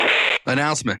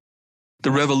Announcement.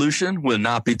 The revolution will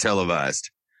not be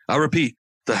televised. I repeat,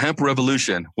 the hemp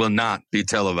revolution will not be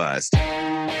televised.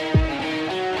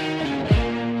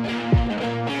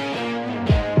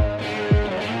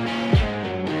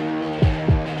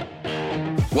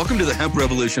 Welcome to the Hemp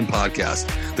Revolution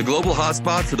podcast, the global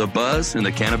hotspot for the buzz and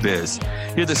the cannabis.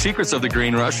 Hear the secrets of the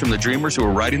green rush from the dreamers who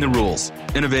are writing the rules,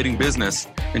 innovating business,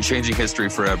 and changing history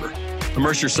forever.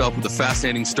 Immerse yourself with the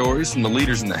fascinating stories from the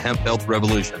leaders in the hemp health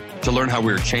revolution to learn how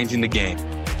we are changing the game.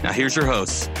 Now here's your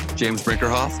hosts, James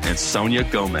Brinkerhoff and Sonia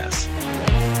Gomez.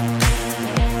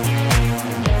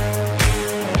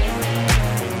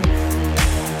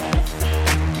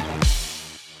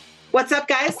 What's up,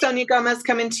 guys? Sonia Gomez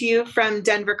coming to you from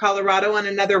Denver, Colorado on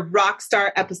another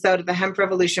rockstar episode of the Hemp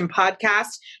Revolution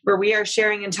podcast, where we are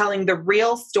sharing and telling the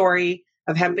real story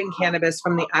of hemp and cannabis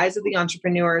from the eyes of the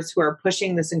entrepreneurs who are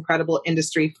pushing this incredible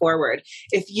industry forward.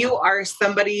 If you are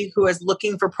somebody who is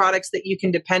looking for products that you can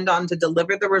depend on to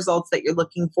deliver the results that you're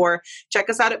looking for, check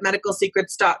us out at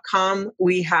medicalsecrets.com.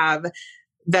 We have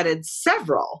vetted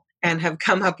several and have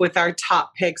come up with our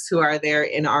top picks who are there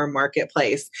in our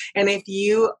marketplace. And if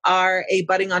you are a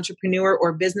budding entrepreneur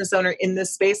or business owner in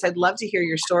this space, I'd love to hear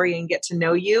your story and get to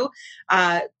know you.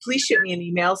 Please shoot me an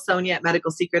email,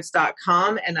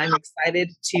 sonia@medicalsecrets.com, and I'm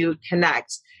excited to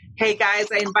connect. Hey guys,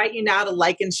 I invite you now to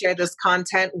like and share this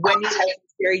content. When you like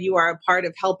and share, you are a part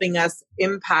of helping us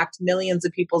impact millions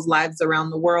of people's lives around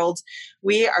the world.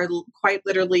 We are quite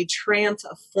literally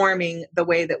transforming the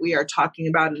way that we are talking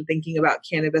about and thinking about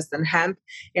cannabis and hemp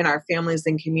in our families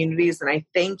and communities. And I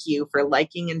thank you for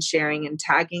liking and sharing and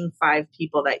tagging 5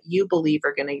 people that you believe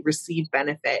are going to receive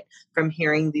benefit from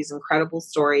hearing these incredible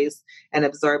stories and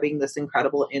absorbing this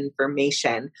incredible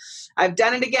information. I've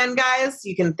done it again, guys.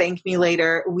 You can thank me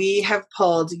later. We have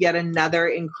pulled yet another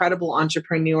incredible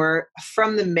entrepreneur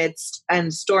from the midst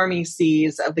and stormy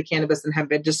seas of the cannabis and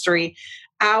hemp industry.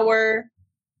 Our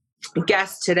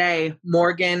guest today,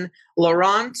 Morgan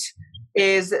Laurent,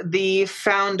 is the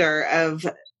founder of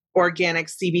Organic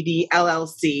CBD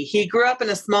LLC. He grew up in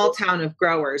a small town of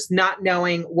growers, not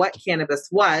knowing what cannabis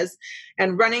was,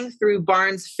 and running through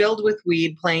barns filled with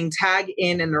weed, playing tag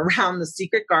in and around the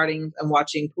secret gardens and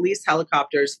watching police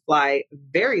helicopters fly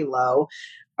very low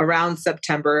around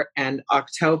September and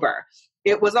October.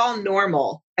 It was all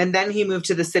normal. And then he moved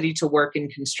to the city to work in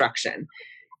construction.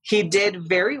 He did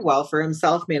very well for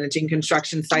himself managing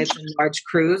construction sites and large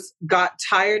crews, got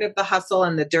tired of the hustle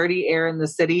and the dirty air in the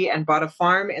city, and bought a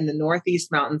farm in the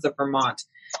northeast mountains of Vermont,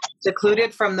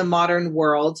 secluded from the modern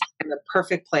world and the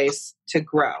perfect place to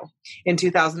grow. In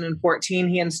 2014,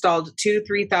 he installed 2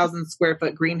 3,000 square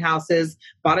foot greenhouses,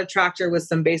 bought a tractor with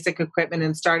some basic equipment,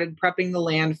 and started prepping the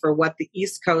land for what the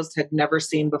East Coast had never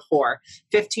seen before: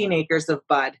 15 acres of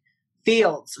bud.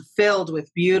 Fields filled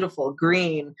with beautiful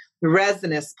green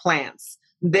resinous plants.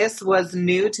 This was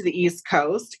new to the East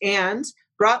Coast and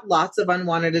brought lots of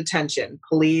unwanted attention: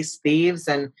 police, thieves,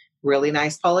 and really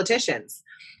nice politicians.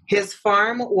 His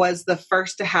farm was the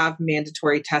first to have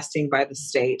mandatory testing by the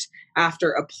state. After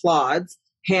applauds,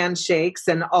 handshakes,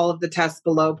 and all of the tests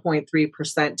below 0.3%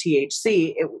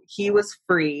 THC, he was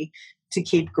free to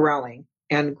keep growing.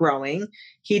 And growing,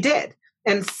 he did.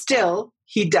 And still,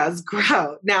 he does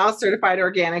grow. Now certified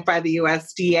organic by the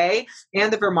USDA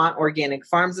and the Vermont Organic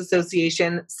Farms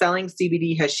Association, selling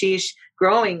CBD hashish,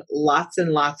 growing lots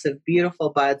and lots of beautiful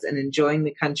buds, and enjoying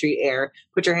the country air.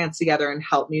 Put your hands together and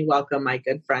help me welcome my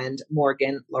good friend,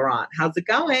 Morgan Laurent. How's it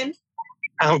going?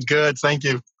 Oh, good. Thank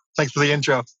you. Thanks for the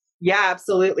intro. Yeah,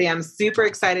 absolutely. I'm super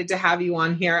excited to have you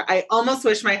on here. I almost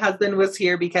wish my husband was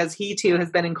here because he too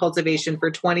has been in cultivation for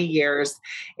 20 years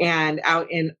and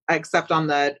except on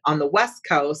the West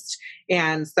Coast.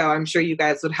 And so I'm sure you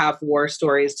guys would have war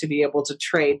stories to be able to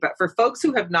trade. But for folks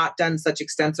who have not done such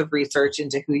extensive research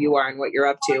into who you are and what you're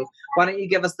up to, why don't you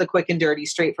give us the quick and dirty,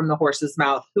 straight from the horse's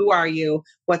mouth? Who are you?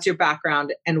 What's your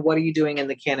background? And what are you doing in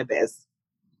the cannabis?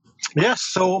 Yes,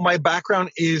 so my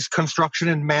background is construction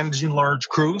and managing large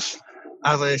crews.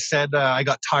 As I said, I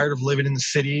got tired of living in the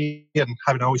city and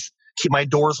having to always keep my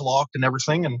doors locked and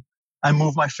everything. And I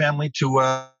moved my family to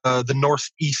the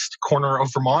northeast corner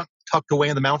of Vermont, tucked away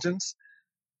in the mountains,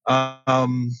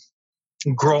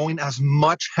 growing as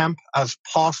much hemp as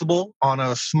possible on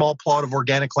a small plot of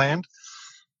organic land.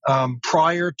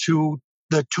 Prior to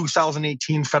the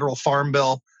 2018 federal farm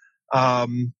bill,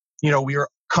 we were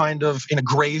kind of in a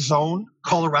gray zone.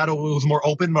 Colorado was more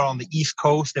open, but on the East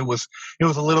Coast, it was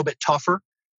a little bit tougher.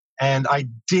 And I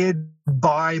did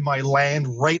buy my land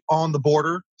right on the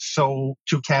border, to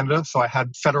Canada. So I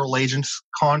had federal agents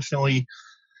constantly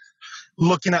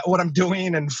looking at what I'm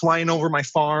doing and flying over my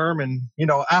farm. And,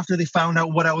 after they found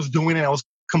out what I was doing and I was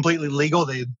completely legal.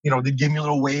 They give me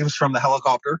little waves from the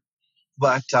helicopter.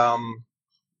 But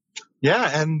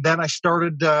and then I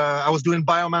started, I was doing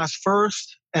biomass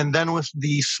first, and then with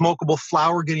the smokable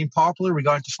flower getting popular, we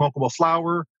got into smokable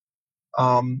flower,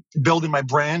 building my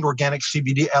brand, Organic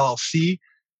CBD LLC.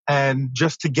 And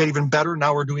just to get even better,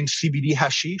 now we're doing CBD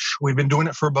hashish. We've been doing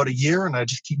it for about a year, and I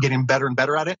just keep getting better and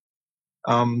better at it.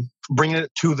 Bringing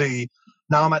it to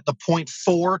now I'm at the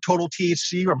 0.4 total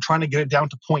THC. I'm trying to get it down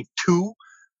to 0.2.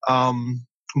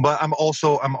 But I'm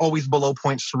always below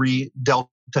 0.3 Delta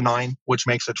 9, which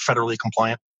makes it federally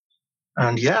compliant.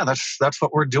 And that's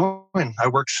what we're doing. I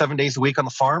work 7 days a week on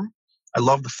the farm. I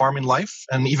love the farming life.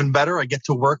 And even better, I get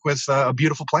to work with a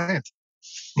beautiful plant.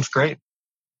 It's great.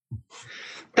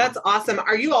 That's awesome.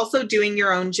 Are you also doing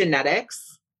your own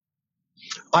genetics?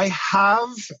 I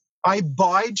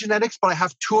buy genetics, but I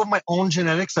have two of my own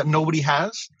genetics that nobody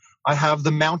has. I have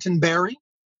the mountain berry,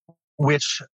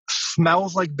 which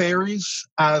smells like berries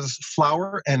as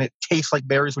flower, and it tastes like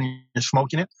berries when you're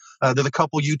smoking it. There's a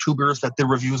couple YouTubers that did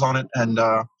reviews on it, and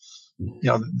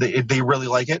they really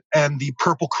like it. And the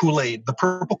purple Kool-Aid. The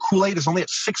purple Kool-Aid is only at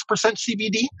 6%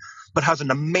 CBD, but has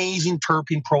an amazing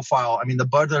terpene profile. I mean, the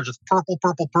buds are just purple,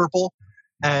 purple, purple,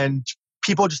 and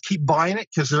people just keep buying it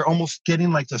because they're almost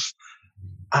getting like this,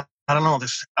 I don't know,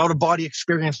 this out-of-body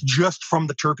experience just from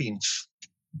the terpenes.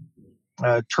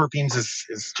 Terpenes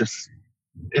is just,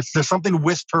 there's something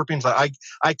with terpenes that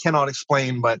I cannot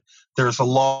explain, but there's a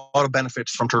lot of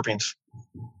benefits from terpenes.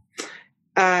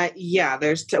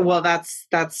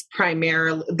 That's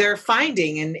primarily, they're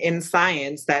finding in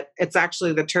science that it's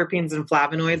actually the terpenes and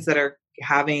flavonoids that are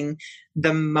carrying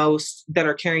the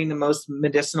most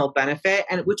medicinal benefit,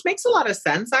 and which makes a lot of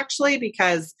sense actually,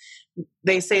 because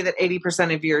they say that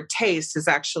 80% of your taste is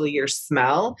actually your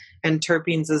smell, and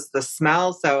terpenes is the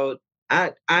smell. So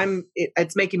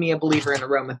it's making me a believer in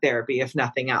aromatherapy, if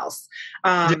nothing else.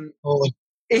 I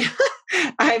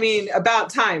mean, about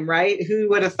time, right? Who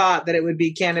would have thought that it would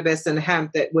be cannabis and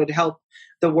hemp that would help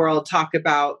the world talk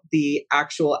about the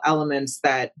actual elements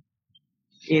that,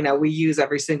 we use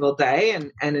every single day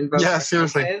and invoke. Yeah,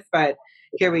 seriously. Senses, but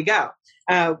here we go.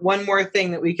 One more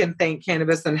thing that we can thank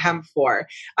cannabis and hemp for.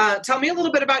 Tell me a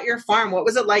little bit about your farm. What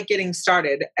was it like getting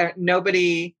started?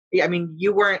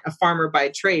 You weren't a farmer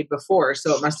by trade before,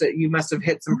 so you must have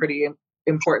hit some pretty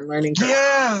important learning curves.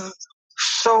 Yeah.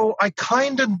 So I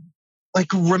kind of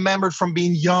remembered from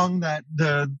being young that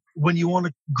when you want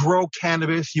to grow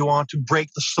cannabis, you want to break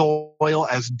the soil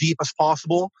as deep as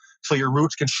possible so your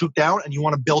roots can shoot down, and you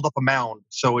want to build up a mound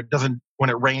so it doesn't,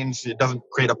 when it rains, it doesn't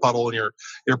create a puddle and your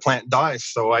plant dies.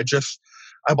 So I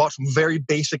bought some very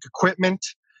basic equipment,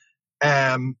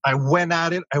 and I went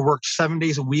at it. I worked 7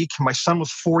 days a week. My son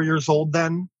was 4 years old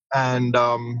then, and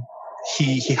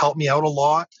he helped me out a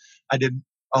lot. I did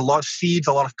a lot of seeds,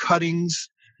 a lot of cuttings.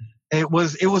 It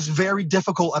was very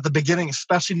difficult at the beginning,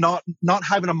 especially not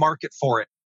having a market for it,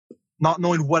 not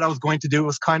knowing what I was going to do. It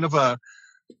was kind of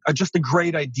just a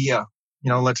great idea.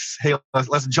 Let's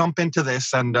jump into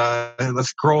this and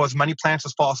let's grow as many plants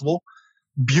as possible,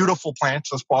 beautiful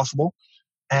plants as possible,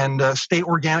 and stay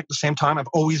organic at the same time. I've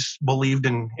always believed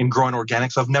in growing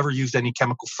organic, so I've never used any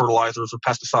chemical fertilizers or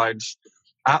pesticides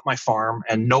at my farm,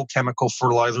 and no chemical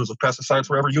fertilizers or pesticides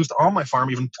were ever used on my farm,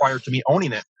 even prior to me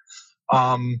owning it.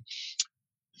 I learned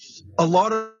a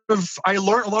lot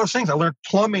of things. I learned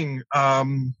plumbing.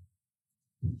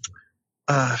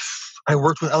 I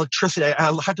worked with electricity.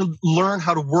 I had to learn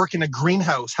how to work in a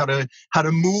greenhouse, how to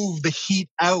move the heat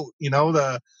out.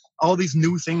 All these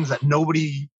new things that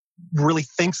nobody really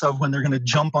thinks of when they're going to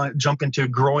jump into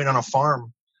growing on a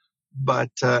farm. But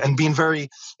and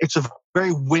it's a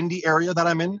very windy area that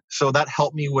I'm in, so that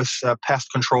helped me with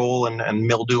pest control and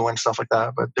mildew and stuff like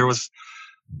that. But it was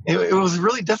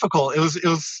really difficult. It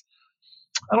was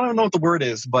I don't know what the word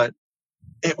is, but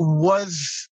it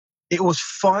was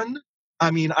fun. I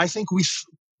mean, I think we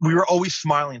were always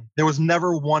smiling. There was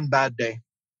never one bad day.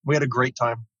 We had a great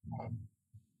time.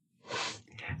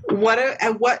 What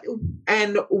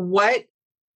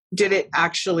did it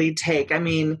actually take? I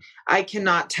mean, I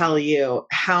cannot tell you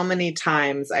how many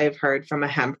times I've heard from a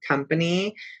hemp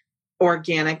company,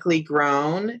 organically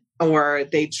grown, or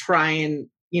they try and,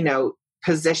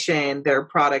 position their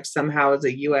product somehow as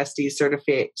a USD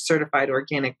certified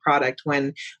organic product,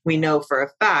 when we know for a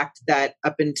fact that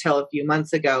up until a few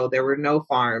months ago, there were no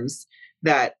farms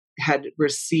that had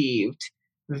received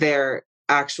their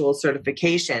actual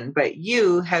certification, but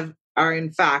you are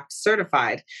in fact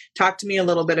certified. Talk to me a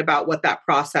little bit about what that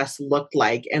process looked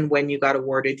like and when you got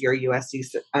awarded your USD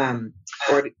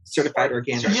certified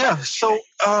organic. Yeah. So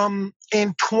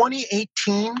in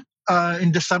 2018,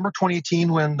 in December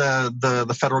 2018, when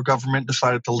the federal government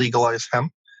decided to legalize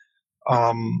hemp,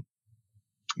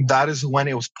 that is when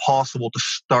it was possible to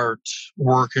start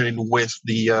working with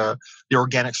the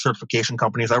organic certification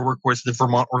companies. I work with the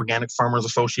Vermont Organic Farmers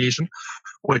Association,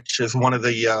 which is one of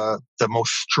the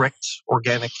most strict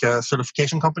organic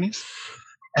certification companies.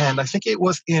 And I think it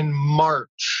was in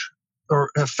March or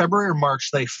February or March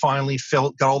they finally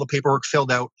got all the paperwork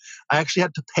filled out. I actually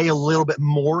had to pay a little bit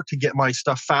more to get my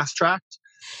stuff fast tracked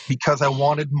because I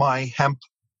wanted my hemp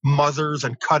mothers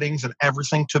and cuttings and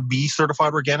everything to be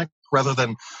certified organic rather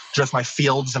than just my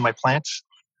fields and my plants.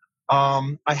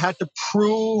 I had to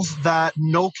prove that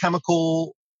no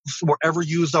chemicals were ever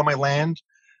used on my land.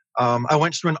 I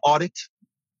went through an audit,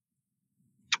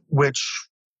 which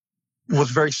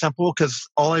was very simple because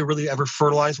all I really ever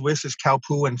fertilize with is cow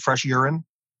poo and fresh urine.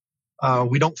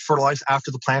 We don't fertilize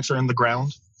after the plants are in the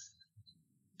ground.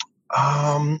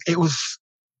 It was,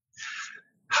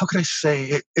 how could I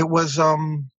say, it was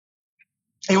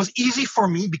easy for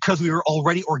me because we were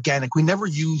already organic. We never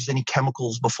used any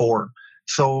chemicals before.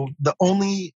 So the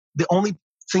only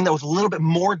thing that was a little bit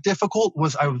more difficult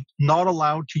was I was not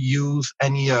allowed to use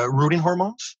any rooting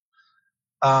hormones.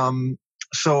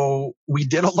 So we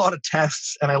did a lot of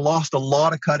tests and I lost a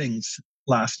lot of cuttings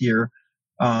last year.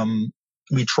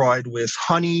 We tried with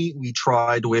honey, we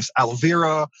tried with aloe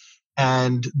vera,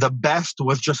 and the best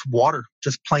was just water,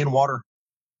 just plain water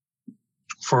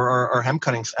for our hemp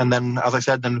cuttings. And then, as I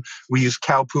said, then we use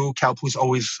cow poo. Cow poo is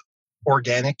always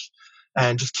organic,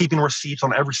 and just keeping receipts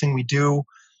on everything we do,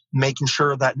 making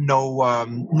sure that no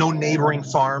neighboring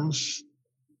farms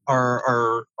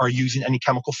are using any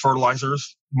chemical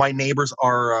fertilizers. My neighbor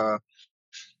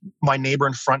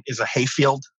in front is a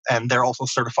hayfield, and they're also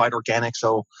certified organic.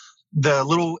 So the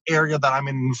little area that I'm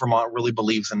in Vermont really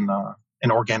believes in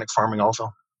organic farming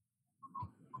also.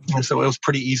 And so it was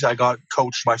pretty easy. I got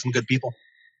coached by some good people.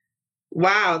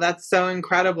 Wow, that's so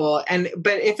incredible.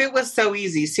 But if it was so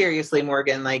easy, seriously,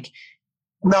 Morgan,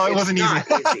 no, it wasn't easy.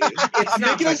 It's I'm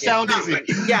making it sound easy.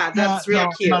 Yeah, that's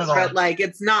real cute. But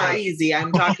it's not easy.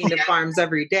 I'm talking to Yeah. farms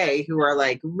every day who are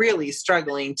really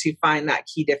struggling to find that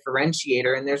key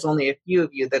differentiator. And there's only a few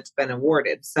of you that's been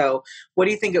awarded. So what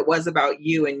do you think it was about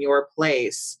you and your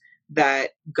place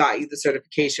that got you the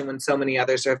certification when so many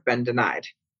others have been denied?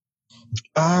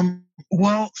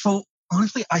 Well, so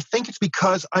honestly, I think it's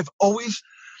because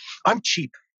I'm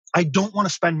cheap. I don't want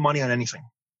to spend money on anything.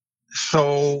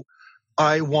 So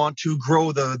I want to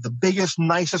grow the biggest,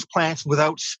 nicest plants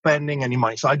without spending any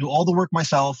money. So I do all the work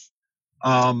myself.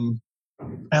 And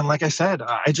like I said,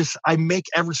 I make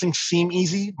everything seem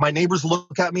easy. My neighbors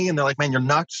look at me and they're like, man, you're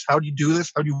nuts. How do you do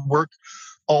this? How do you work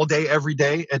all day, every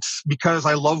day? It's because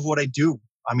I love what I do.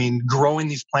 I mean, growing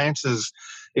these plants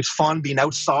it's fun being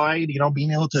outside,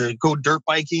 being able to go dirt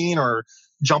biking or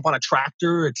jump on a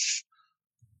tractor. It's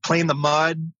playing the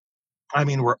mud. I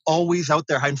mean, we're always out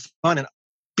there having fun, and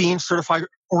being certified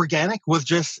organic was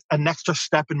just an extra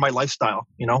step in my lifestyle.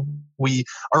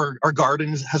 Our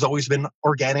garden has always been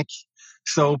organic.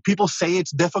 So people say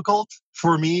it's difficult.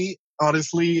 For me,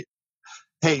 honestly,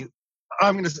 hey,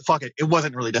 I'm going to fuck it. It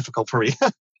wasn't really difficult for me.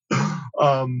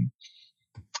 For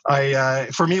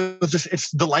me,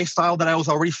 it's the lifestyle that I was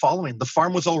already following. The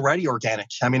farm was already organic.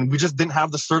 I mean, we just didn't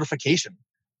have the certification.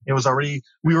 It was already,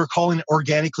 we were calling it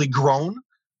organically grown,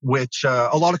 which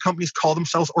a lot of companies call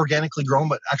themselves organically grown,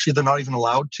 but actually they're not even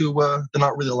allowed to, they're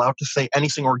not really allowed to say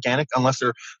anything organic unless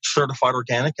they're certified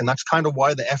organic. And that's kind of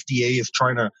why the FDA is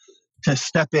trying to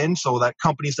step in so that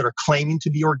companies that are claiming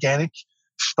to be organic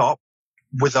stop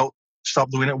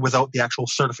doing it without the actual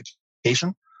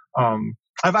certification.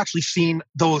 I've actually seen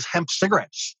those hemp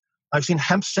cigarettes. I've seen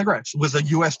hemp cigarettes with a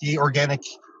USDA organic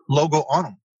logo on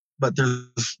them, but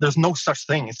there's no such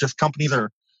thing. It's just companies are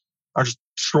just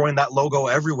throwing that logo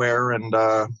everywhere and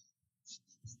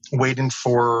waiting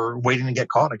to get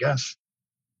caught, I guess.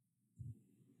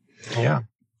 Yeah.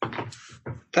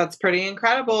 That's pretty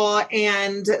incredible.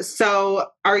 And so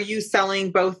are you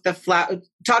selling both the flower?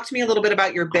 Talk to me a little bit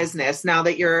about your business now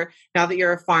that you're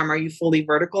a farm. Are you fully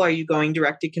vertical? Are you going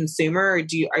direct to consumer, or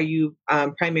are you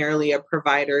primarily a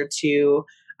provider to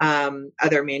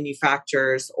other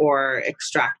manufacturers or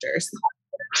extractors?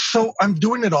 So I'm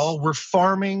doing it all. We're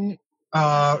farming.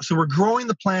 So we're growing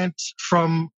the plant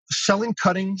from selling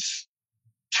cuttings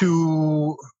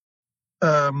to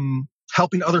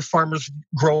helping other farmers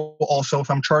grow also, if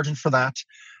I'm charging for that.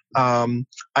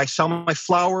 I sell my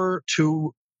flower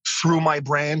through my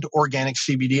brand, Organic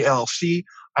CBD LLC.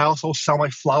 I also sell my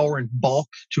flower in bulk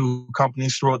to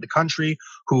companies throughout the country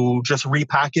who just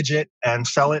repackage it and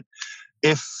sell it.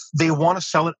 If they want to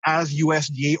sell it as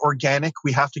USDA organic,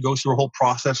 we have to go through a whole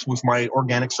process with my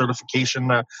organic certification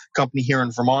company here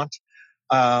in Vermont.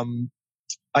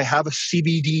 I have a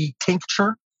CBD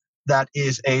tincture that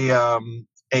is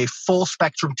a full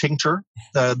spectrum tincture.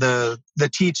 The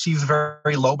THC is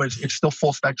very low, but it's still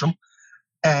full spectrum.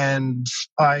 And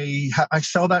I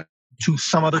sell that to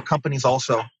some other companies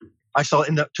also. I sell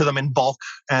it to them in bulk,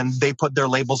 and they put their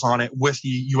labels on it with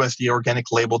the USDA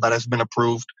organic label that has been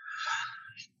approved.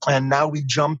 And now we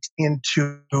jumped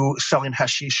into selling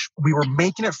hashish. We were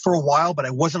making it for a while, but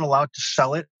I wasn't allowed to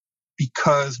sell it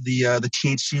because the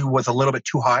THC was a little bit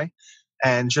too high.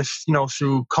 And just,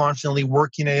 through constantly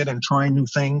working it and trying new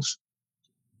things,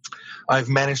 I've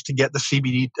managed to get the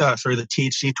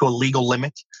THC to a legal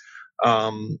limit.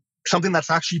 Something that's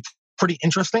actually pretty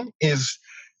interesting is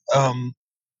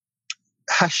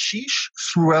hashish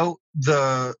throughout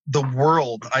the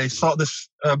world. I saw this,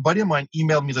 a buddy of mine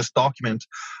emailed me this document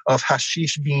of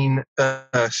hashish being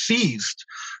seized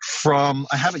from,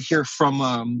 I have it here,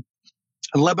 from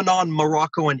Lebanon,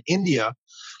 Morocco, and India.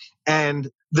 And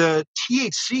the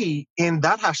THC in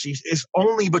that hashish is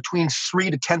only between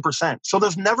 3 to 10%. So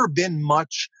there's never been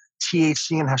much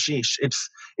THC in hashish.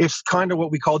 It's kind of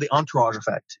what we call the entourage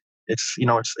effect. It's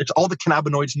all the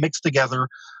cannabinoids mixed together.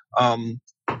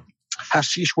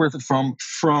 Hashish, where's it from?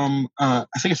 I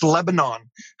think it's Lebanon,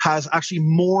 has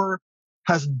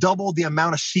double the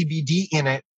amount of CBD in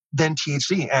it than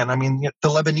THC. And I mean, the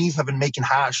Lebanese have been making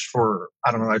hash for,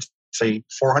 I don't know, I'd say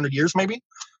 400 years maybe.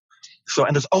 So,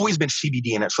 and there's always been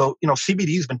CBD in it. So,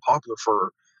 CBD has been popular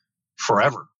for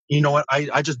forever. You know what?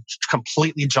 I just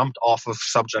completely jumped off of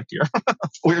subject here.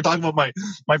 We were talking about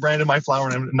my brand and my flower,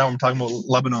 and now I'm talking about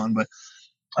Lebanon. But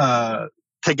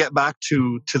to get back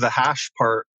to the hash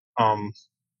part,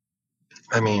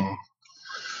 I mean,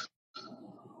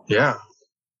 yeah.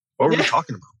 What were we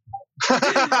talking about?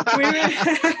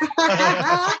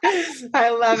 I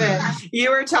love it.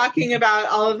 You were talking about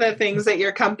all of the things that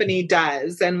your company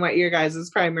does and what your guys'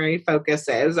 primary focus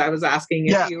is. I was asking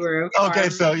if you were okay.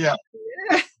 So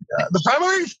the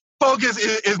primary focus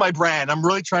is my brand. I'm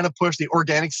really trying to push the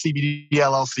Organic CBD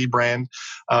LLC brand,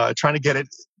 trying to get it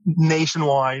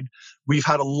nationwide. We've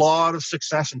had a lot of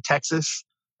success in Texas.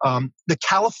 The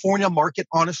California market,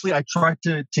 honestly, I tried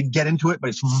to get into it, but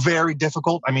it's very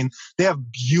difficult. I mean, they have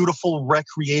beautiful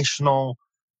recreational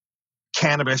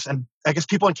cannabis, and I guess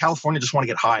people in California just want to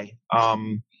get high.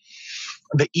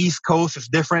 The East Coast is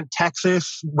different.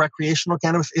 Texas, recreational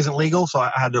cannabis isn't legal, so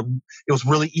it was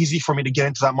really easy for me to get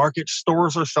into that market.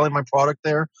 Stores are selling my product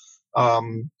there. A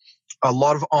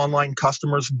lot of online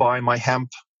customers buy my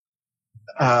hemp.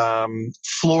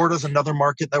 Florida's another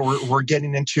market that we're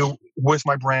getting into with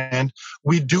my brand.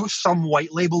 We do some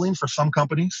white labeling for some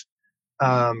companies,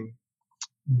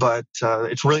 but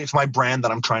it's my brand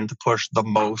that I'm trying to push the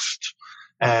most.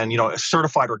 And it's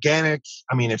certified organic.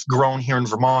 I mean, it's grown here in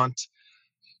Vermont.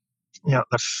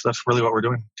 That's really what we're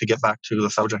doing to get back to the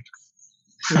subject.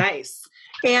 Nice.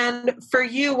 And for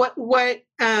you, what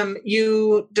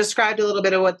you described a little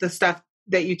bit of what the stuff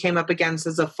that you came up against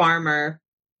as a farmer.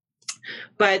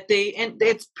 But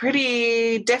it's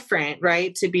pretty different,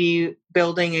 right? To be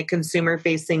building a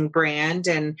consumer-facing brand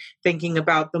and thinking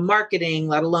about the marketing,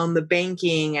 let alone the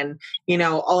banking, and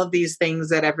all of these things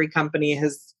that every company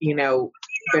has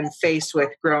been faced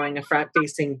with growing a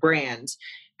front-facing brand.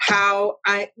 How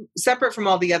separate from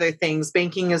all the other things,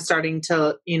 banking is starting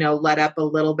to let up a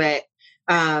little bit,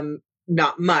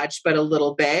 not much, but a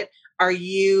little bit. Are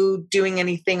you doing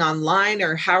anything online,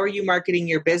 or how are you marketing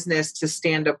your business to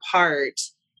stand apart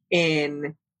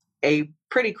in a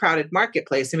pretty crowded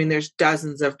marketplace? I mean, there's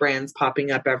dozens of brands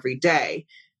popping up every day.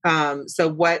 So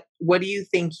what do you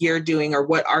think you're doing, or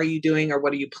what are you doing, or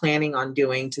what are you planning on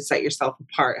doing to set yourself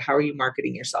apart? How are you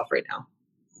marketing yourself right now?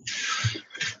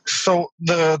 So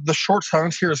the short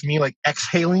silence here is me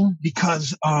exhaling,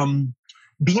 because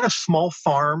being a small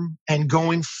farm and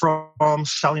going from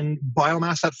selling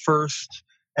biomass at first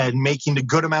and making a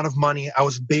good amount of money, I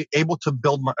was able to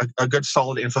build a good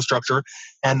solid infrastructure,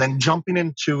 and then jumping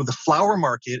into the flower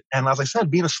market. And as I said,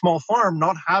 being a small farm,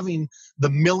 not having the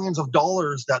millions of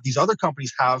dollars that these other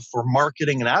companies have for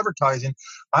marketing and advertising,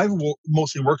 I've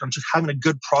mostly worked on just having a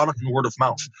good product and word of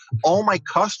mouth. All my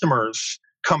customers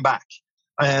come back.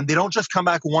 And they don't just come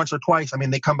back once or twice. I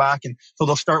mean, they come back, and so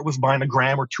they'll start with buying a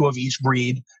gram or two of each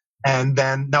breed. And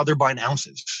then now they're buying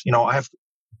ounces. I have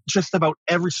just about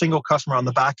every single customer on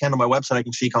the back end of my website I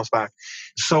can see comes back.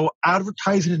 So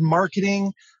advertising and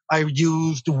marketing, I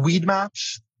used weed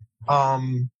maps,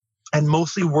 and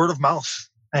mostly word of mouth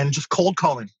and just cold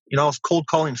calling. I was cold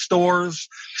calling stores,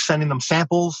 sending them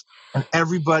samples, and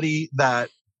everybody that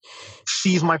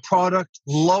sees my product,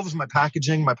 loves my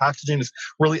packaging. My packaging is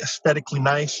really aesthetically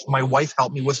nice. My wife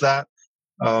helped me with that.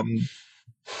 Um,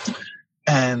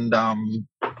 and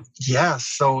yeah,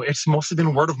 so it's mostly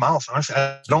been word of mouth. Honestly,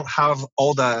 I don't have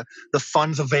all the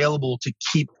funds available to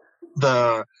keep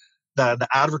the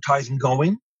advertising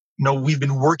going. We've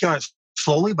been working on it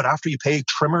slowly, but after you pay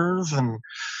trimmers and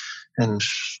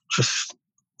just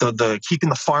the keeping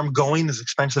the farm going is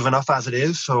expensive enough as it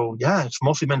is. So yeah, it's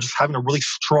mostly been just having a really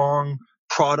strong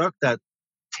product that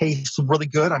tastes really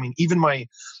good. I mean, even my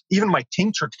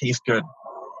tincture tastes good.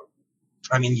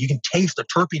 I mean, you can taste the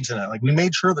terpenes in it. Like, we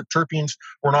made sure the terpenes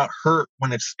were not hurt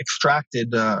when it's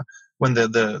extracted. When they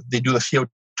do the CO2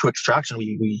 extraction,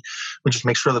 we just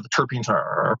make sure that the terpenes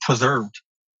are preserved.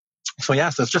 So yeah,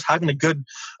 so it's just having a good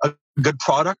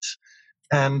product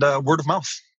and word of mouth.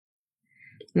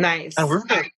 Nice. And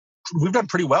we've done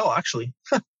pretty well, actually.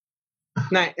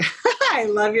 Nice. I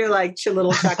love your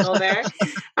little chuckle there.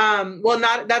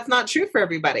 That's not true for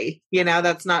everybody.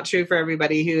 That's not true for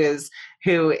everybody who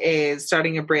is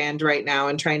starting a brand right now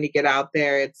and trying to get out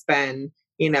there. It's been,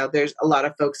 there's a lot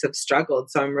of folks have struggled.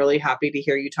 So I'm really happy to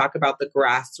hear you talk about the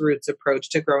grassroots approach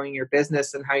to growing your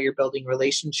business and how you're building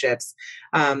relationships.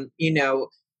 It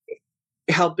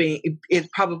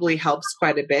probably helps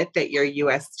quite a bit that you're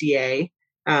USDA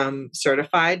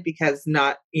certified, because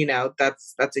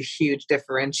that's a huge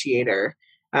differentiator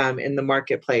in the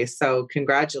marketplace. So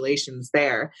congratulations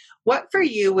there. What for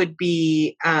you would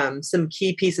be some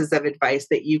key pieces of advice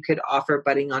that you could offer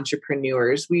budding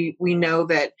entrepreneurs? We know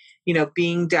that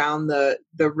being down the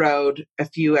road a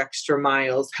few extra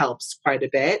miles helps quite a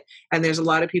bit, and there's a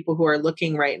lot of people who are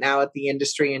looking right now at the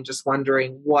industry and just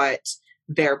wondering what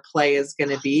their play is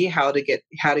going to be, how to get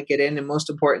in, and most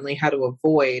importantly, how to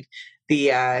avoid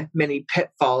the many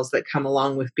pitfalls that come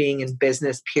along with being in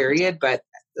business, period, but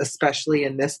especially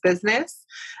in this business.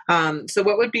 So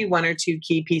what would be one or two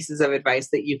key pieces of advice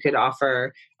that you could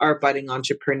offer our budding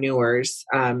entrepreneurs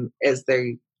as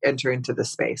they enter into the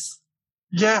space?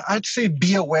 Yeah, I'd say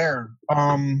be aware.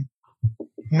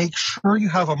 Make sure you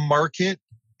have a market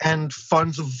and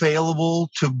funds available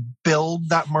to build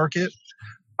that market.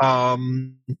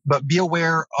 But be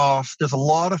aware there's a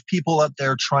lot of people out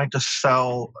there trying to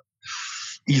sell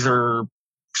you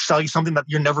something that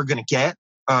you're never going to get,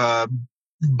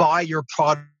 buy your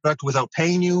product without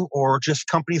paying you, or just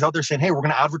companies out there saying, hey, we're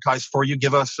going to advertise for you,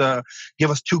 give us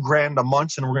 $2,000 a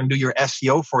month and we're going to do your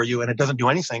SEO for you, and it doesn't do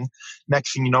anything.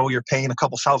 Next thing you know, you're paying a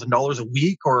couple $1,000s a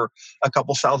week or a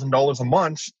couple $1,000s a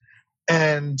month,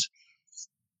 and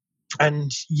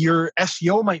your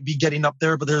SEO might be getting up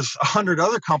there, but there's 100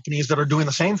 other companies that are doing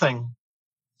the same thing.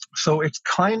 So it's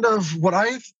kind of what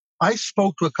I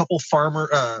spoke to a couple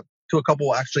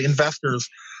investors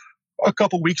a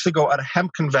couple weeks ago at a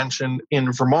hemp convention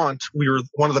in Vermont. We were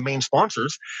one of the main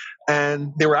sponsors,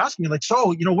 and they were asking me like,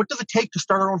 so, what does it take to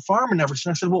start our own farm and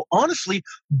everything? I said, well, honestly,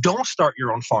 don't start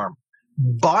your own farm.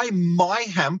 Buy my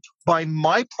hemp, buy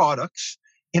my products,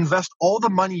 invest all the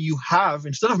money you have.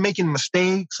 Instead of making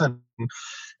mistakes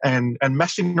and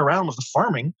messing around with the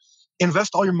farming,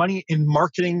 invest all your money in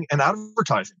marketing and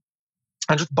advertising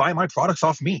and just buy my products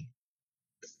off me.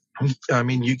 I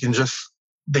mean,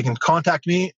 they can contact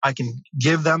me. I can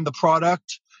give them the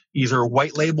product, either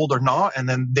white labeled or not, and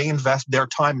then they invest their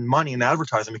time and money in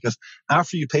advertising, because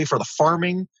after you pay for the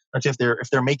farming, that's if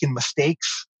they're making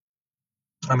mistakes.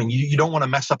 I mean, you don't want to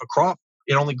mess up a crop.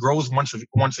 It only grows once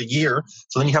a year,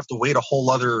 so then you have to wait a whole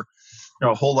other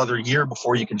year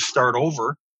before you can start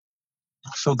over.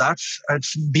 So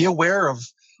it's be aware of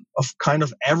kind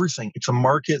of everything. It's a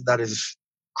market that is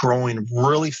growing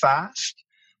really fast.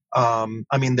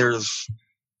 I mean,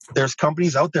 there's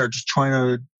companies out there just trying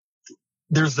to.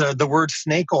 There's the word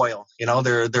snake oil.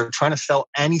 They're trying to sell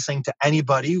anything to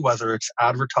anybody, whether it's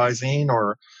advertising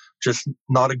or just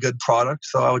not a good product.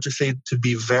 So I would just say to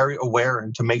be very aware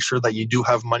and to make sure that you do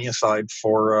have money aside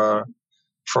for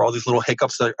all these little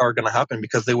hiccups that are going to happen,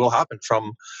 because they will happen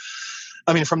from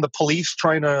the police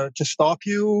trying to stop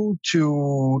you,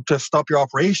 to stop your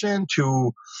operation,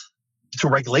 to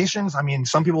regulations. I mean,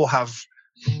 some people have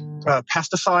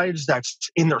pesticides that's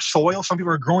in their soil. Some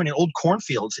people are growing in old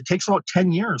cornfields. It takes about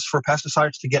 10 years for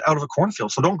pesticides to get out of a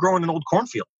cornfield. So don't grow in an old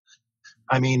cornfield.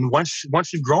 I mean, once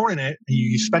you've grown in it,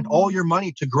 you spent all your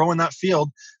money to grow in that field,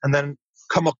 and then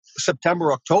come up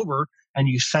September, October, and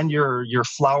you send your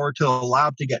flower to the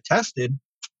lab to get tested.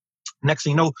 Next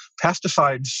thing you know,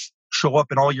 pesticides show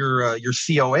up in all your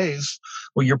COAs.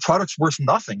 Well, your product's worth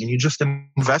nothing, and you just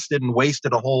invested and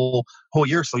wasted a whole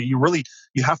year. So you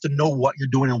have to know what you're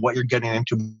doing and what you're getting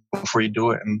into before you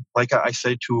do it. And like I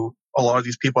say to a lot of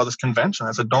these people at this convention,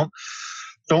 I said,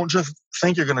 don't just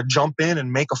think you're going to jump in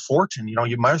and make a fortune.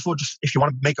 You might as well just, if you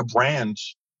want to make a brand,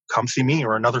 come see me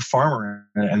or another farmer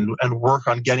and work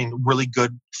on getting really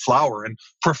good flour, and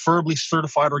preferably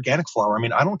certified organic flour. I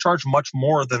mean, I don't charge much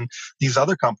more than these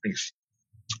other companies.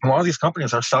 A lot of these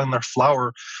companies are selling their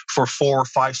flour for $4,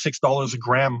 $5, $6 a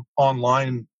gram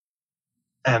online,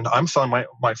 and I'm selling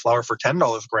my flour for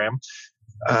 $10 a gram,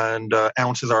 and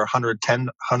ounces are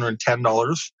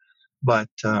 $110. But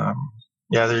yeah,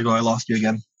 there you go. I lost you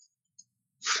again.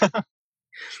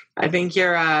 I think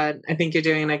you're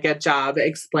doing a good job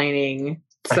explaining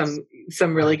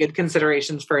some really good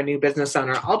considerations for a new business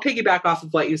owner. I'll piggyback off of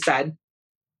what you said,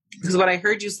 because what I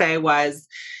heard you say was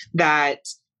that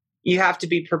you have to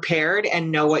be prepared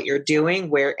and know what you're doing,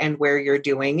 where you're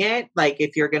doing it. Like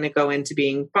if you're going to go into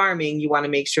being farming, you want to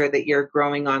make sure that you're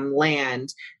growing on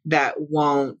land that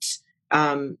won't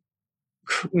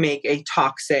make a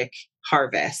toxic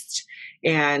harvest.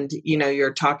 And,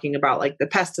 you're talking about like the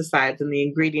pesticides and the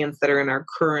ingredients that are in our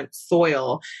current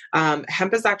soil.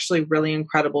 Hemp is actually really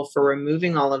incredible for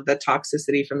removing all of the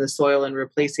toxicity from the soil and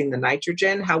replacing the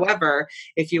nitrogen. However,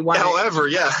 if you want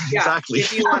exactly.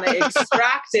 If you want to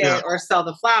extract it or sell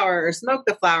the flour or smoke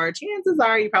the flour, chances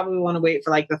are you probably want to wait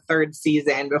for like the third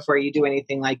season before you do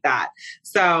anything like that.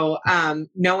 So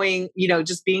knowing,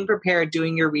 just being prepared,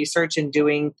 doing your research and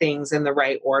doing things in the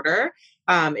right order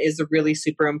is really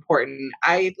super important.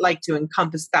 I like to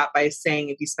encompass that by saying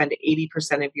if you spend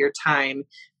 80% of your time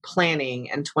planning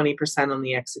and 20% on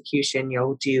the execution,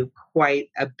 you'll do quite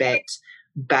a bit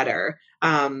better.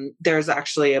 There's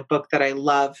actually a book that I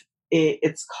love.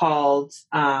 It's called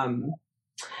The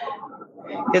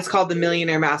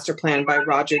Millionaire Master Plan by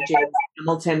Roger James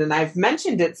Hamilton. And I've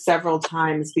mentioned it several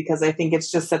times because I think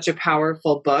it's just such a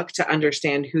powerful book to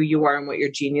understand who you are and what your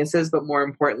genius is, but more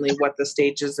importantly, what the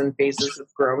stages and phases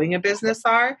of growing a business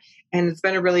are. And it's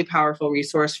been a really powerful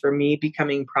resource for me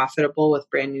becoming profitable with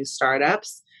brand new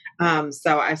startups.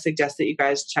 So I suggest that you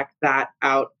guys check that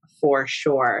out for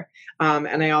sure.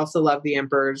 And I also love The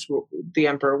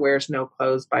Emperor Wears No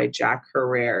Clothes by Jack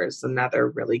Herrera is another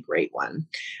really great one.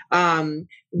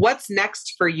 What's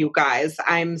next for you guys?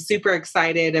 I'm super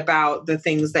excited about the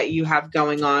things that you have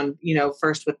going on,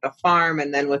 first with the farm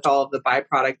and then with all of the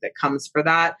byproduct that comes for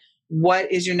that.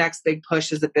 What is your next big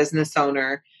push as a business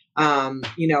owner? Are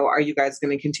you guys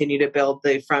going to continue to build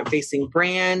the front-facing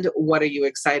brand? What are you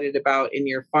excited about in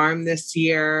your farm this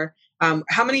year?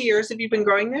 How many years have you been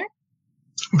growing there?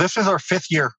 This is our 5th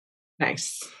year.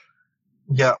 Nice.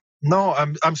 Yeah. No,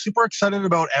 I'm super excited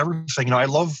about everything. I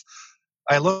love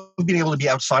being able to be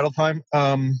outside all the time.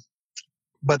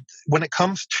 But when it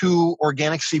comes to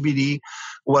organic CBD,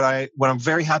 what I'm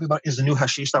very happy about is the new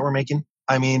hashish that we're making.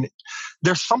 I mean,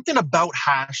 there's something about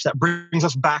hash that brings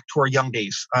us back to our young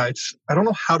days. I don't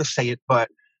know how to say it, but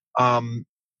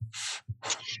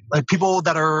like people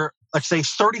that are, let's say,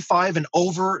 35 and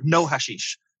over, no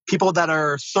hashish. People that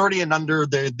are 30 and under,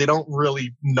 they don't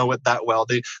really know it that well.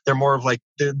 They're more of like,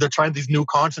 they're trying these new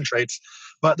concentrates.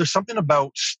 But there's something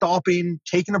about stopping,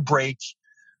 taking a break,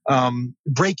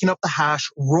 breaking up the hash,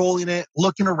 rolling it,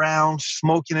 looking around,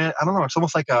 smoking it. I don't know. It's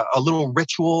almost like a little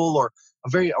ritual or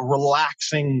a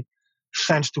relaxing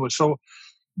sense to it. So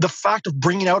the fact of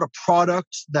bringing out a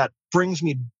product that brings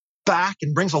me back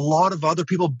and brings a lot of other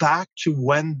people back to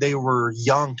when they were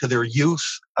young, to their youth,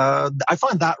 I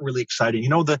find that really exciting.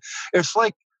 It's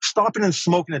like stopping and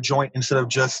smoking a joint instead of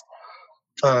just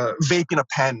vaping a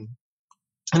pen.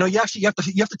 You have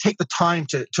to take the time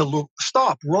to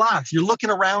stop, relax. You're looking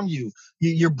around you.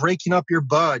 You're breaking up your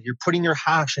bud. You're putting your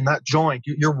hash in that joint.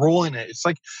 You're rolling it. It's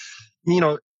like,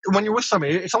 when you're with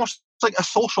somebody, it's almost like a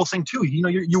social thing too.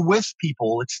 You're with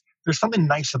people. There's something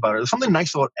nice about it. There's something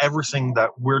nice about everything that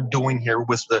we're doing here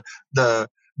with the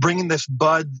bringing this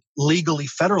bud legally,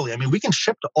 federally. I mean, we can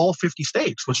ship to all 50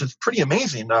 states, which is pretty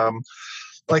amazing.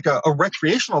 Like a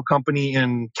recreational company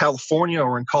in California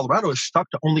or in Colorado is stuck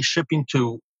to only shipping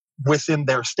to within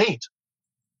their state.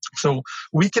 So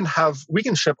we can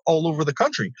ship all over the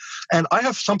country. And I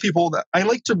have some people that I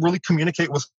like to really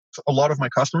communicate with a lot of my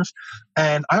customers.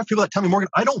 And I have people that tell me, Morgan,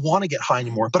 I don't want to get high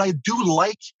anymore, but I do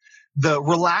like the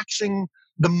relaxing,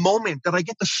 the moment that I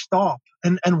get to stop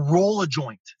and roll a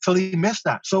joint. So they miss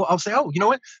that. So I'll say, oh, you know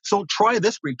what? So try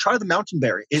this breed, try the mountain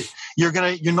berry. You're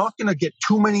not going to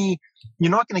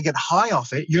get high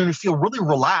off it. You're going to feel really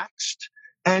relaxed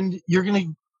and you're going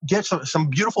to get some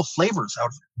beautiful flavors out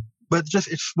of it. But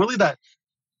it's really that,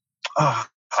 I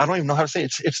don't even know how to say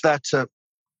it. It's that,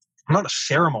 not a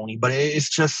ceremony, but it's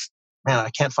just, man, I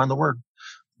can't find the word.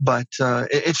 but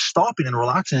it's stopping and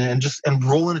relaxing and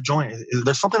rolling a joint.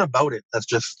 There's something about it that's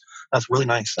really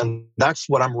nice, and that's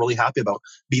what I'm really happy about.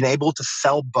 Being able to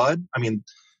sell bud, I mean,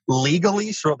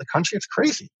 legally throughout the country, it's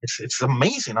crazy. It's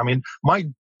amazing. I mean,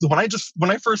 when I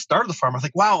first started the farm, I was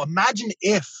like, wow, imagine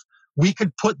if we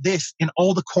could put this in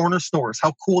all the corner stores,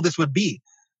 how cool this would be.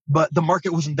 But the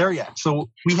market wasn't there yet. So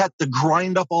we had to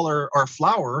grind up all our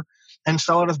flour and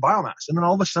sell it as biomass. And then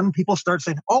all of a sudden people start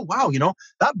saying, oh, wow,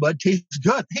 that bud tastes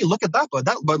good. Hey, look at that bud.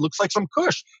 That bud looks like some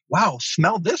kush. Wow,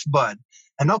 smell this bud.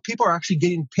 And now people are actually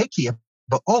getting picky.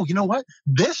 But, oh, you know what?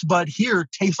 This bud here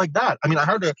tastes like that. I mean, I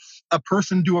heard a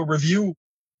person do a review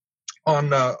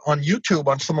on YouTube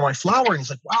on some of my flour, and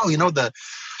he's like, wow,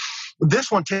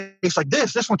 this one tastes like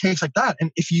this one tastes like that.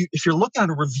 And if you're looking at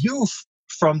a review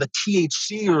from the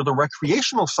THC or the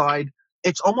recreational side,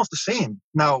 it's almost the same.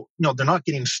 Now, they're not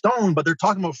getting stoned, but they're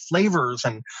talking about flavors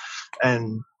and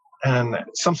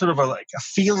some sort of a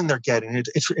feeling they're getting.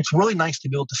 It's really nice to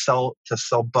be able to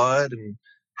sell bud and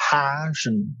hash,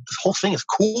 and this whole thing is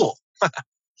cool.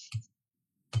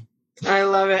 I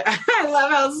love it. I love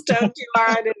how stoked you are.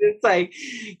 And it's like,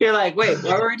 you're like, wait,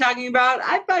 what were we talking about?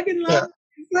 I fucking love it.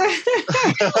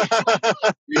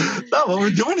 No, what we're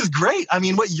doing is great. I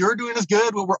mean, what you're doing is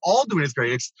good. What we're all doing is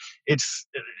great. It's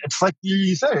like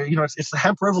you said, it's the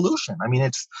hemp revolution. I mean,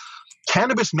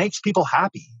 cannabis makes people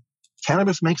happy.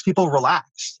 Cannabis makes people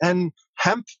relax. And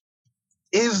hemp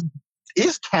is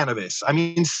cannabis. I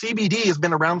mean, CBD has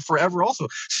been around forever also.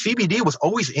 CBD was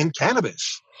always in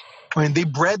cannabis. I mean, they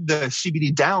bred the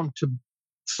CBD down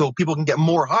so people can get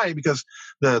more high, because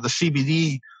the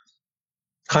CBD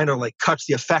kind of cuts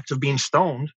the effect of being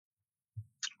stoned.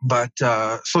 But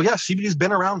so yeah, CBD's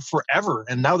been around forever,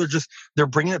 and now they're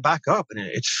bringing it back up, and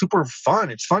it's super fun.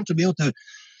 It's fun to be able to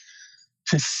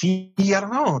see, I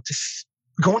don't know, to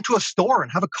go into a store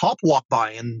and have a cop walk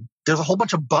by, and there's a whole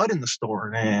bunch of bud in the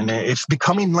store, and it's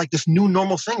becoming like this new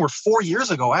normal thing. Where 4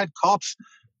 years ago, I had cops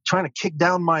trying to kick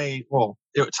down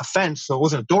it's a fence, so it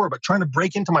wasn't a door, but trying to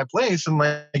break into my place, and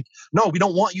no, we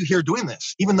don't want you here doing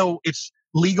this. Even though it's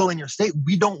legal in your state,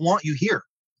 we don't want you here.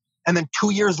 And then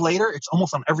 2 years later, it's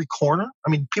almost on every corner. I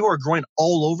mean, people are growing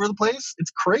all over the place.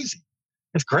 It's crazy.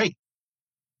 It's great.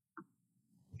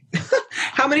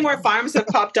 How many more farms have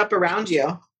popped up around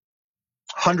you?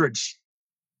 Hundreds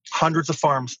of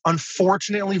farms.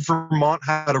 Unfortunately, Vermont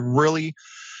had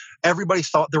everybody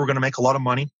thought they were going to make a lot of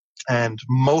money, and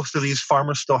most of these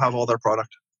farmers still have all their product.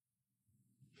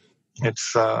 It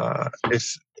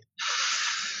was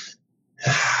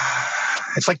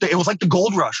like the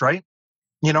gold rush, right?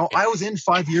 I was in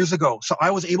 5 years ago, so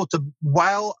I was able to,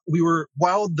 while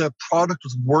the product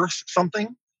was worth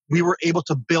something, we were able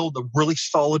to build a really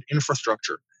solid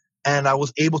infrastructure. And I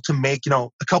was able to make, a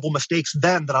couple mistakes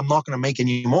then that I'm not going to make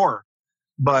anymore.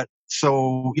 But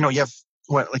so, you have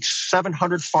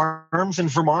 700 farms in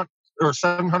Vermont, or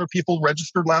 700 people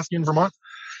registered last year in Vermont.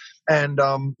 And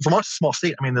Vermont's a small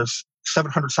state. I mean, there's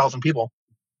 700,000 people.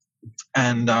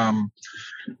 And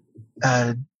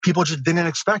people just didn't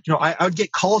expect, I would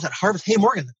get calls at harvest. Hey,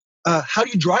 Morgan, how do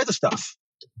you dry the stuff?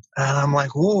 And I'm like,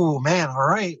 oh, man, all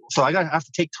right. So I have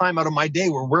to take time out of my day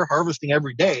where we're harvesting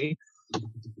every day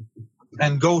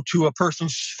and go to a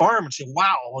person's farm and say,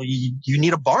 wow, you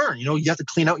need a barn. You have to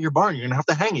clean out your barn. You're going to have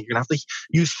to hang it. You're going to have to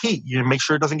use heat. You make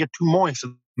sure it doesn't get too moist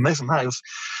and this and that.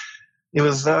 It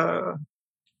was a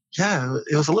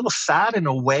little sad in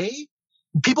a way.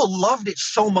 People loved it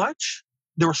so much.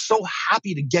 They were so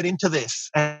happy to get into this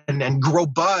and grow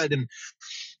bud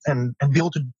and be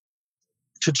able to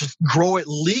just grow it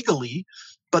legally.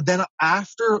 But then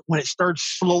after, when it started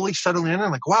slowly settling in,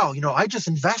 I'm like, wow, I just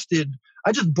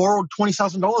borrowed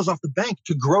 $20,000 off the bank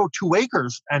to grow 2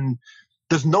 acres. And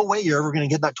there's no way you're ever going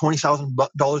to get that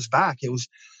 $20,000 back.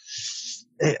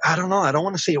 I don't know. I don't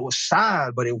want to say it was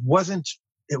sad, but it wasn't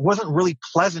really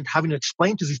pleasant having to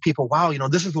explain to these people, wow,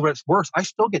 this is what it's worth. I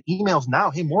still get emails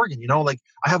now. Hey, Morgan,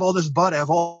 I have all this bud, I have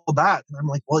all that. And I'm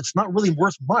like, well, it's not really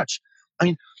worth much. I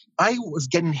mean, I was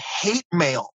getting hate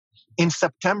mail in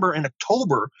September and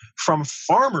October from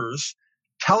farmers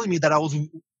telling me that I was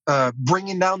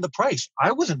bringing down the price.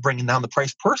 I wasn't bringing down the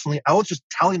price personally. I was just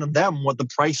telling them what the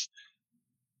price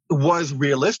was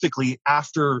realistically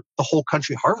after the whole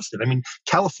country harvested. I mean,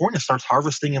 California starts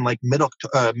harvesting in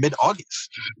mid-August.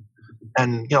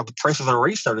 And, the prices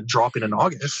already started dropping in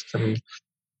August. I mean,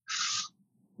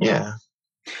 yeah.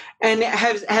 And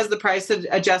has the price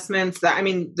adjustments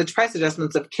the price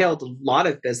adjustments have killed a lot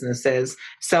of businesses.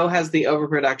 So has the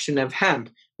overproduction of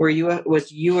hemp.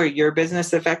 Was you or your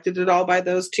business affected at all by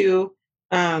those two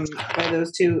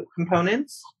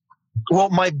components? Well,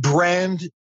 my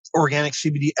brand Organic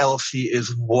CBD LLC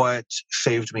is what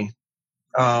saved me.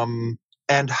 And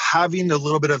having a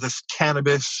little bit of this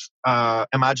cannabis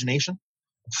imagination.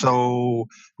 So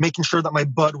making sure that my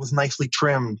bud was nicely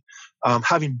trimmed,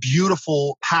 having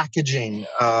beautiful packaging,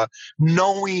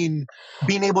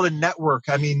 being able to network.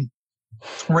 I mean,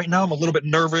 right now I'm a little bit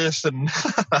nervous and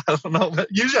I don't know, but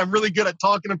usually I'm really good at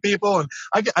talking to people, and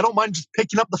I don't mind just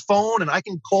picking up the phone, and I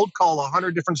can cold call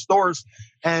 100 different stores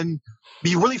and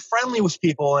be really friendly with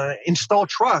people and install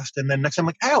trust. And then next time I'm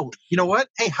like, oh, you know what?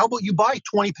 Hey, how about you buy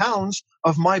 20 pounds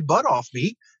of my bud off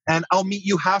me and I'll meet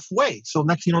you halfway. So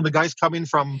next, the guy's coming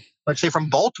from, let's say, from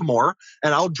Baltimore,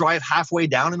 and I'll drive halfway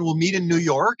down and we'll meet in New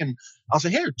York, and I'll say,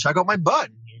 here, check out my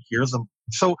bud. Here's them.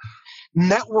 So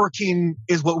networking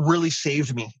is what really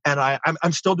saved me, and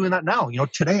I'm still doing that now.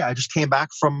 Today I just came back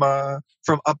from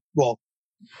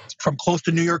close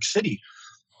to New York City,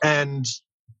 and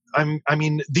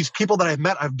these people that I've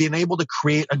met, I've been able to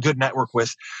create a good network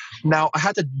with. Now I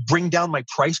had to bring down my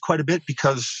price quite a bit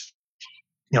because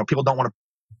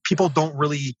people don't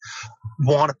really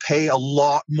want to pay a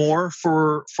lot more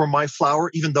for my flower,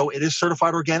 even though it is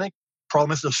certified organic.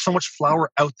 Problem is, there's so much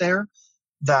flower out there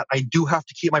that I do have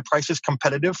to keep my prices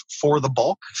competitive for the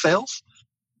bulk sales.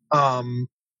 Yeah.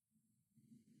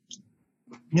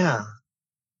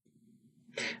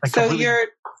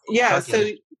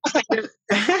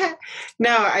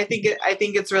 No, I think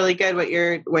it's really good.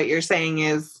 What you're saying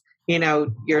is,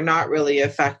 you're not really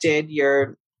affected.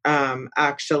 You're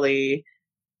actually,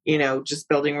 just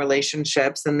building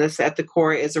relationships, and this at the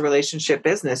core is a relationship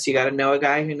business. You got to know a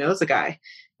guy who knows a guy,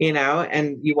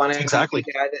 and you want to exactly be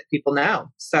a guy that people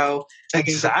know. So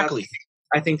exactly.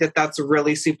 I think that's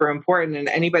really super important. And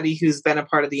anybody who's been a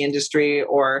part of the industry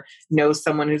or knows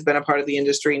someone who's been a part of the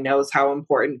industry knows how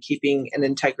important keeping an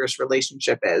integrous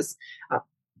relationship is.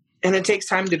 And it takes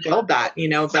time to build that,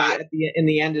 but in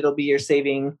the end, it'll be your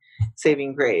saving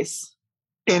grace.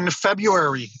 In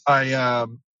February, or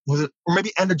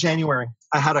maybe end of January,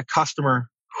 I had a customer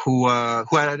who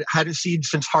had a seed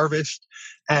since harvest,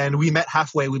 and we met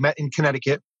halfway. We met in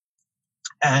Connecticut.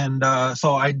 And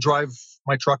so I drive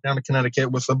my truck down to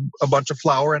Connecticut with a bunch of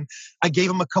flour, and I gave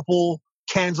him a couple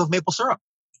cans of maple syrup.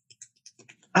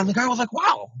 And the guy was like,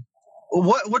 wow,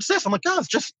 what's this? I'm like, oh, I'm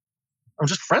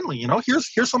just friendly,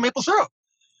 here's some maple syrup.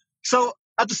 So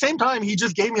at the same time, he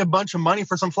just gave me a bunch of money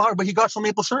for some flour, but he got some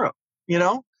maple syrup,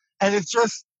 and it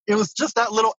was just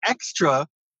that little extra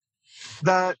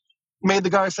that made the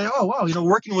guy say, oh, wow,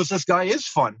 working with this guy is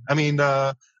fun. I mean,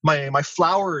 my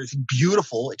flour is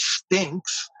beautiful. It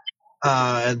stinks.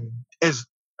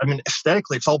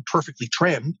 Aesthetically, it's all perfectly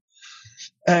trimmed.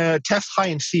 Test high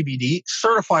in CBD,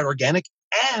 certified organic,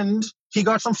 and he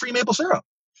got some free maple syrup.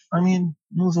 I mean,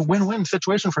 it was a win-win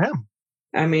situation for him.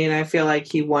 I mean, I feel like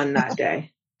he won that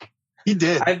day. He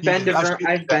did. I've been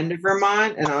to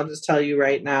Vermont, and I'll just tell you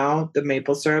right now, the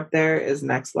maple syrup there is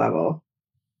next level.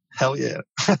 Hell yeah.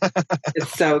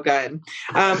 It's so good.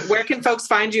 Where can folks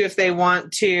find you if they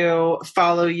want to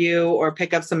follow you or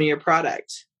pick up some of your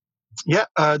product? Yeah,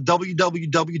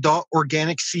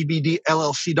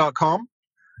 www.organiccbdllc.com.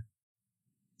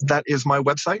 That is my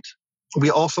website.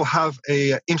 We also have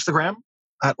a Instagram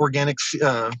at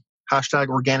hashtag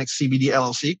organic CBD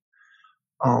LLC.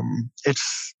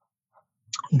 It's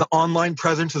the online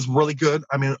presence is really good.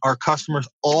 I mean, our customers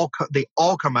they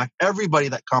all come back. Everybody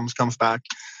that comes back.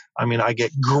 I mean, I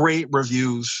get great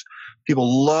reviews.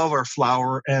 People love our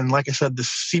flower. And like I said, the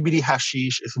CBD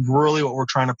hashish is really what we're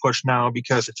trying to push now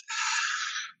because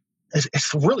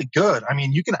it's really good. I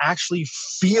mean, you can actually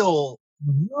feel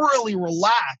really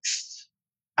relaxed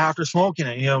after smoking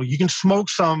it. You can smoke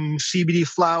some CBD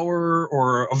flower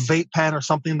or a vape pen or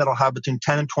something that'll have between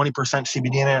 10 and 20%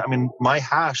 CBD in it. I mean, my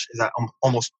hash is at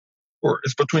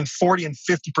it's between 40 and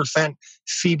 50%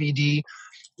 CBD,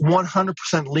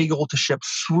 100% legal to ship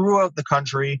throughout the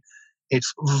country.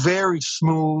 It's very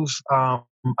smooth.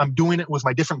 I'm doing it with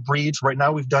my different breeds. Right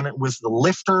now, we've done it with the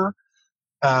Lifter,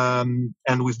 and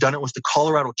we've done it with the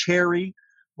Colorado Cherry.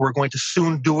 We're going to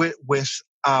soon do it with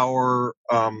our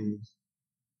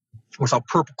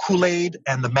purple Kool-Aid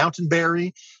and the Mountain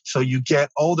Berry. So you get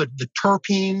all the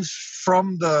terpenes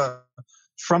from the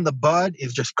bud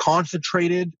is just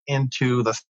concentrated into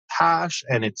the hash,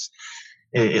 and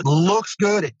it looks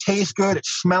good, it tastes good, it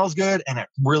smells good, and it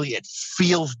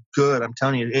feels good. I'm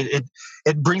telling you,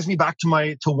 it brings me back to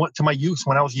my youth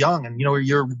when I was young, and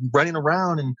you're running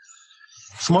around and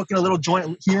smoking a little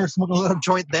joint here, smoking a little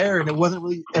joint there, and it wasn't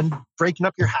really and breaking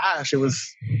up your hash. It was,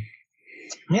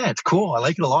 it's cool. I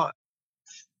like it a lot.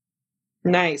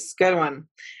 Nice. Good one.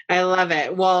 I love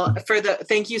it. Well,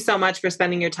 thank you so much for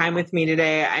spending your time with me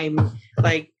today. I'm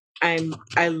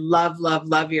I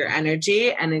love your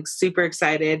energy, and I'm super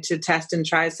excited to test and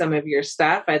try some of your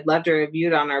stuff. I'd love to review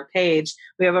it on our page.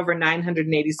 We have over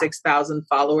 986,000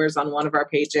 followers on one of our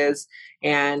pages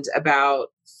and about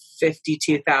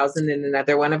 52,000 in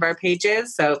another one of our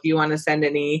pages. So if you want to send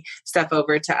any stuff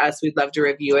over to us, we'd love to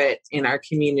review it in our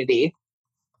community.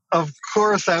 Of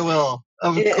course I will.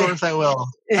 Of course I will.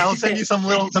 I'll send you some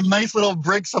nice little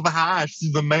bricks of hash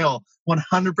through the mail.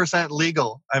 100%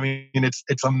 legal. I mean,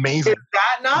 it's amazing. Is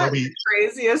that not the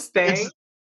craziest thing?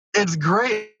 It's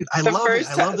great. I love it.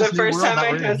 I love this the first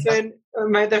time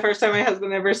my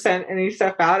husband ever sent any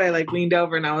stuff out, I leaned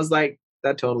over and I was like,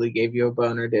 that totally gave you a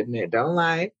boner, didn't it? Don't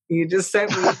lie. You just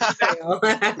sent me email.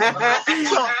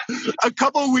 So, a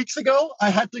couple of weeks ago,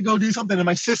 I had to go do something, and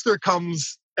my sister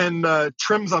comes and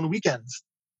trims on weekends.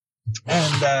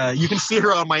 And you can see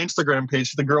her on my Instagram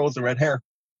page, the girl with the red hair.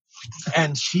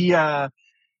 And she, and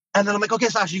then I'm like, okay,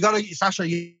 Sasha,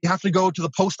 you have to go to the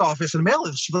post office and mail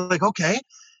it. She's like, okay.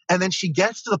 And then she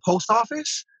gets to the post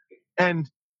office, and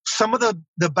some of the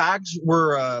bags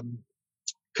were,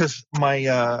 because my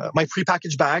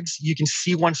prepackaged bags, you can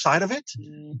see one side of it.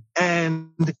 And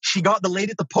she got the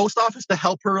lady at the post office to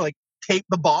help her tape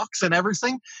the box and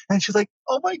everything. And she's like,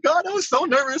 oh my God, I was so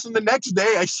nervous. And the next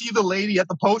day I see the lady at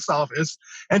the post office,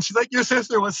 and she's like, your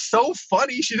sister was so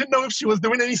funny. She didn't know if she was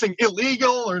doing anything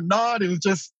illegal or not. It was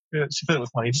just, she said it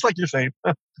was funny, just like you're saying.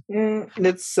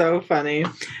 It's so funny.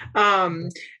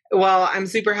 Well, I'm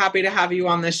super happy to have you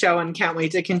on the show and can't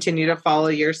wait to continue to follow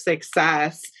your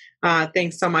success.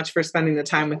 Thanks so much for spending the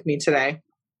time with me today.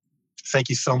 Thank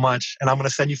you so much. And I'm going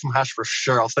to send you some hash for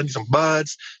sure. I'll send you some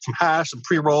buds, some hash, some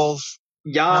pre-rolls.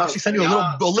 Yeah. I'll actually send you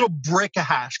a little brick of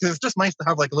hash, because it's just nice to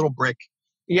have a little brick.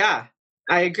 Yeah,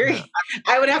 I agree. Yeah.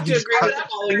 I would have to agree with the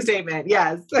following statement.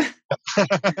 Yes.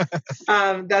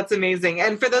 That's amazing.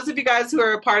 And for those of you guys who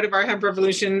are a part of our Hemp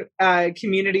Revolution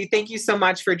community, thank you so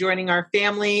much for joining our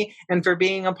family and for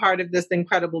being a part of this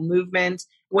incredible movement.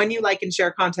 When you like and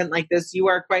share content like this, you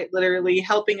are quite literally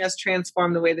helping us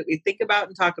transform the way that we think about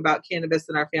and talk about cannabis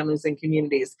in our families and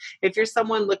communities. If you're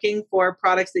someone looking for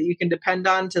products that you can depend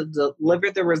on to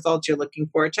deliver the results you're looking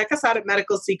for, check us out at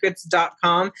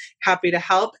medicalsecrets.com. Happy to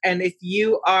help. And if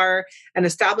you are an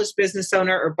established business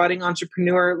owner or budding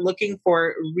entrepreneur looking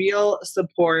for real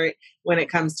support when it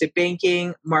comes to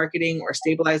banking, marketing, or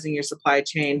stabilizing your supply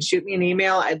chain, shoot me an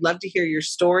email. I'd love to hear your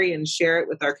story and share it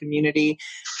with our community.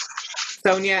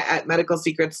 Sonia at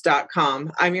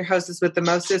medicalsecrets.com. I'm your hostess with the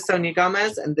mostest, Sonia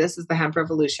Gomez, and this is the Hemp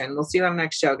Revolution. We'll see you on the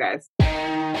next show, guys.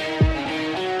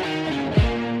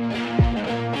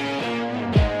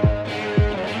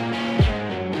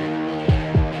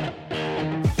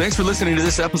 Thanks for listening to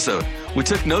this episode. We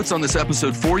took notes on this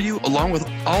episode for you, along with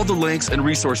all the links and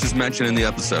resources mentioned in the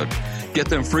episode. Get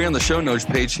them free on the show notes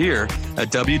page here at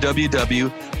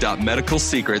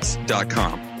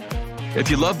www.medicalsecrets.com. If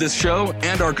you love this show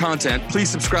and our content, please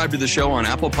subscribe to the show on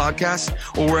Apple Podcasts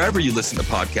or wherever you listen to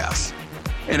podcasts.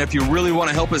 And if you really want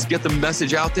to help us get the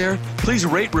message out there, please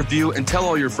rate, review, and tell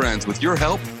all your friends. With your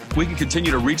help, we can continue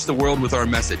to reach the world with our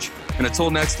message. And until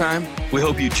next time, we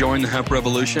hope you join the Hemp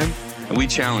Revolution, and we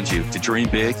challenge you to dream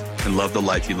big and love the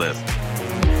life you live.